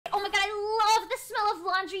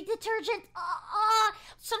laundry detergent.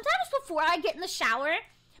 Sometimes before I get in the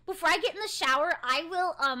shower, I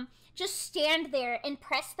will just stand there and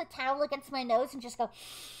press the towel against my nose and just go,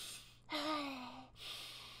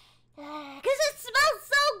 because it smells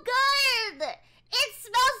so good. It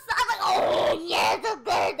smells so, I'm like, oh yeah, so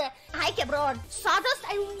good. Hi, Cabron. Sawdust,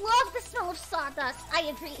 I love the smell of sawdust. I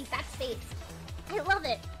agree, that's face. I love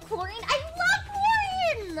it. Chlorine, I love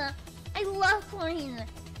chlorine. I love chlorine.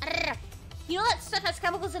 You know that stuff has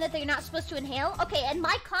chemicals in it that you're not supposed to inhale? Okay, and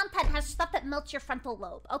my content has stuff that melts your frontal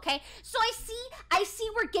lobe, okay? So I see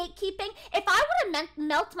we're gatekeeping. If I were to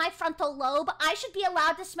melt my frontal lobe, I should be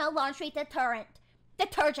allowed to smell laundry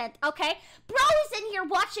detergent, okay? Bro is in here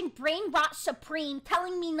watching Brain Rot Supreme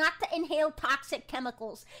telling me not to inhale toxic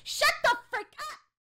chemicals. Shut the frick up!